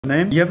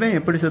எவன்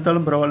எப்படி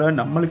செத்தாலும் பரவாயில்ல,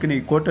 நம்மளுக்கு நீ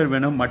கோட்டர்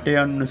வேணும்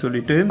மட்டையான்னு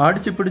சொல்லிட்டு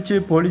அடிச்சு பிடிச்சு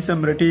போலீஸை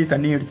மிரட்டி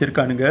தண்ணி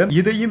அடிச்சிருக்கானுங்க.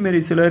 இதையும் மீறி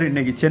சிலர்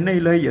இன்னைக்கு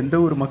சென்னையில எந்த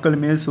ஒரு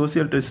மக்களுமே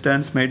சோசியல்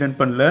டிஸ்டன்ஸ் மெயின்டைன்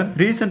பண்ணல.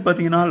 ரீசன்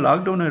பாத்தீங்கன்னா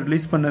லாக்டவுனை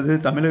ரிலீஸ் பண்ணது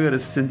தமிழக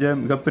அரசு செஞ்ச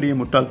மிகப்பெரிய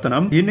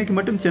முட்டாள்தனம். இன்னைக்கு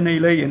மட்டும்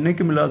சென்னையில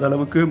என்னைக்கும் இல்லாத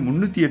அளவுக்கு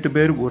 308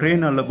 பேர் ஒரே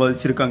நாள்ல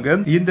பாதிச்சிருக்காங்க.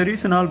 இந்த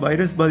ரீசனால்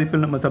வைரஸ்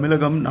பாதிப்பில் நம்ம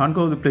தமிழகம்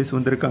 4வது பிளேஸ்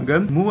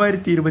வந்திருக்காங்க.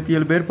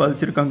 3027 பேர்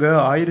பாதிச்சிருக்காங்க.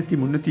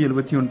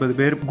 1379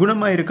 பேர்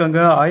குணமாயிருக்காங்க.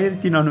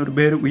 1400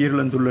 பேர்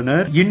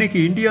உயிரிழந்துள்ளனர். இன்னைக்கு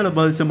இந்தியால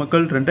பாதிச்ச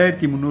மக்கள்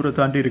 2300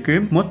 தாண்டி இருக்கு.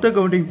 மொத்த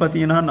கவுண்டிங்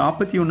பாத்தீங்கன்னா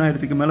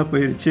 41,000க்கு மேல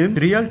போயிருச்சு.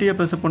 ரியாலிட்டியா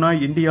பேச போனா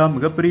இந்தியா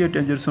மிகப்பெரிய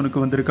டேஞ்சர்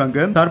சோனுக்கு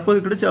வந்திருக்காங்க. தற்போது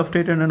கிடைச்ச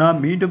அப்டேட் என்னன்னா,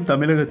 மீண்டும்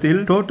தமிழகத்தில்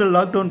டோட்டல்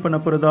லாக்டவுன் பண்ண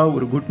போறதா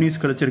ஒரு குட் நியூஸ்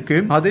கிடைச்சிருக்கு.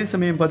 அதே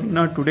சமயம்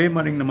பாத்தீங்கன்னா டுடே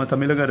மார்னிங் நம்ம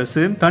தமிழக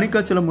அரசு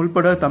தனிக்காய்ச்சலம்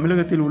உள்பட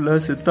தமிழகத்தில் உள்ள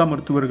சித்தா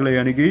மருத்துவர்களை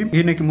அணுகி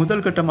இன்னைக்கு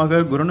முதல்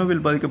கட்டமாக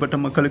கொரோனாவில் பாதிக்கப்பட்ட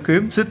மக்களுக்கு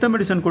சித்த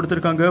மெடிசன்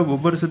கொடுத்திருக்காங்க.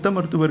 ஒவ்வொரு சித்த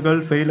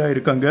மருத்துவர்கள் ஃபெயில்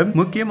ஆயிருக்காங்க.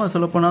 முக்கியமா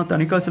சொல்லப்போனா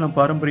தனிக்காய்ச்சலம்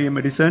பாரம்பரிய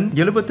மெடிசன்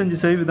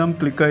 75%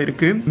 கிளிக்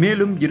ஆயிருக்கு.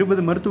 மேலும்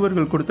 20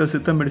 மருத்துவர்கள் கொடுத்த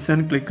சித்த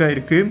மெடிசன் கிளிக்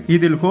ஆயிருக்கு.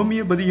 இதில்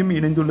ஹோமியோபதியும்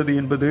இணைந்துள்ளது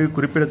என்பது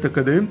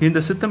குறிப்பிடத்தக்கது. இந்த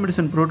சித்த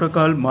மெடிசன்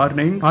புரோட்டோகால்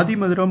மார்னிங்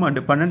அதிமதுரம் அண்ட்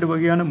 12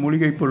 வகையான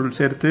மூலிகை பொருள்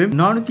சேர்த்து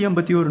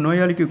 451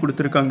 நோயாளிக்கு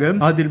கொடுத்திருக்காங்க.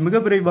 அதில்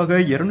மிக விரைவாக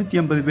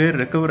 250 பேர்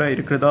ரெக்கவர்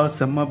ஆயிருக்கிறதா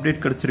செம்ம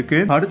அப்டேட் கிடைச்சிருக்கு.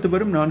 அடுத்து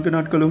வரும் 4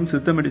 நாட்களும்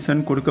சித்த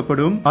மெடிசன்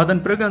கொடுக்கப்படும்.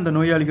 அதன் பிறகு அந்த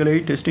நோயாளிகளை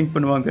டெஸ்டிங்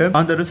பண்ணுவாங்க.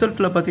 அந்த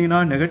ரிசல்ட்ல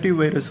பாத்தீங்கன்னா நெகட்டிவ்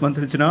வைரஸ்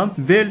வந்துருச்சுன்னா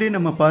வேலி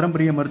நம்ம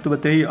பாரம்பரிய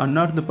மருத்துவத்தை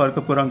அன்னார்ந்து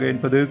பார்க்க போறாங்க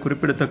என்பது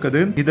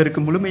குறிப்பிடத்தக்கது. இதற்கு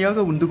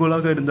முழுமையாக உந்துகோலாக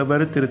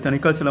இருந்தவர் திரு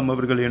தனிக்காய்ச்சலம்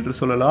அவர்கள் என்று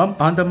சொல்லலாம்.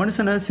 அந்த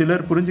மனுஷனை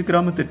சிலர்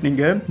புரிஞ்சுக்கிறாம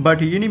திட்டினீங்க.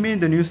 பட் இனிமே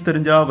இந்த நியூஸ்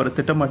தெரிஞ்சா அவரை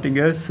திட்ட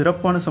மாட்டீங்க.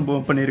 சிறப்பான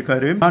சம்பவம்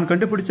பண்ணிருக்காரு. நான்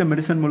கண்டுபிடிச்ச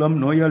மெடிசன் மூலம்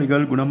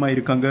நோயாளிகள்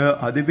குணமாயிருக்காங்க.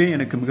 அதுவே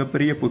எனக்கு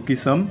மிகப்பெரிய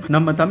பொக்கிஷம்.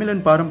 நம்ம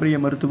தமிழன் பாரம்பரிய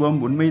மருத்துவம்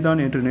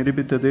உண்மைதான் என்று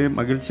நிரூபித்தது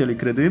மகிழ்ச்சி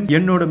அளிக்கிறது.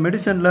 என்னோட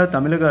மெடிசன்ல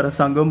தமிழக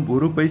அரசாங்கம்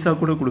ஒரு பைசா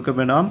கூட கொடுக்க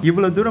வேணாம்.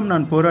 இவ்வளவு தூரம்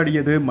நான்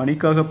போராடியது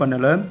மணிக்காக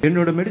பண்ணல.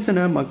 என்னோட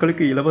மெடிசனை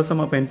மக்களுக்கு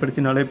இலவசமா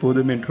பயன்படுத்தினாலே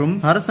போதும் என்றும்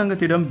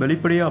அரசாங்கத்திடம்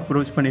வெளிப்படையா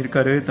அப்ரோச்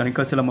பண்ணிருக்காரு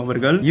தனிக்காய்ச்சலம்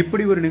அவர்கள்.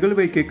 இப்படி ஒரு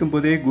நிகழ்வை கேட்கும்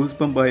போதே கூஸ்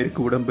பம்ப்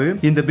ஆயிருக்கு உடம்பு.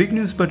 இந்த பிக்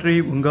நியூஸ் பற்றி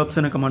உங்க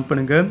ஆப்ஷனை கமெண்ட்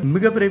பண்ணுங்க.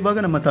 மிக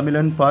விரைவாக நம்ம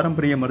தமிழன்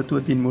பாரம்பரிய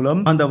மருத்துவத்தின்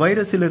மூலம் அந்த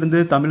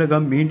வைரஸிலிருந்து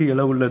தமிழகம் மீண்டு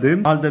எழ உள்ளது.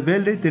 அந்த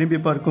வேலை திரும்பி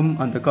பார்க்கும்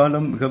அந்த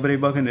காலம் மிக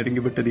விரைவாக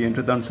நெருங்கிவிட்டது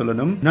என்று தான்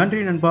சொல்லணும்.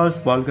 நன்றி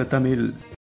நண்பாஸ். வாழ்க தமிழ்.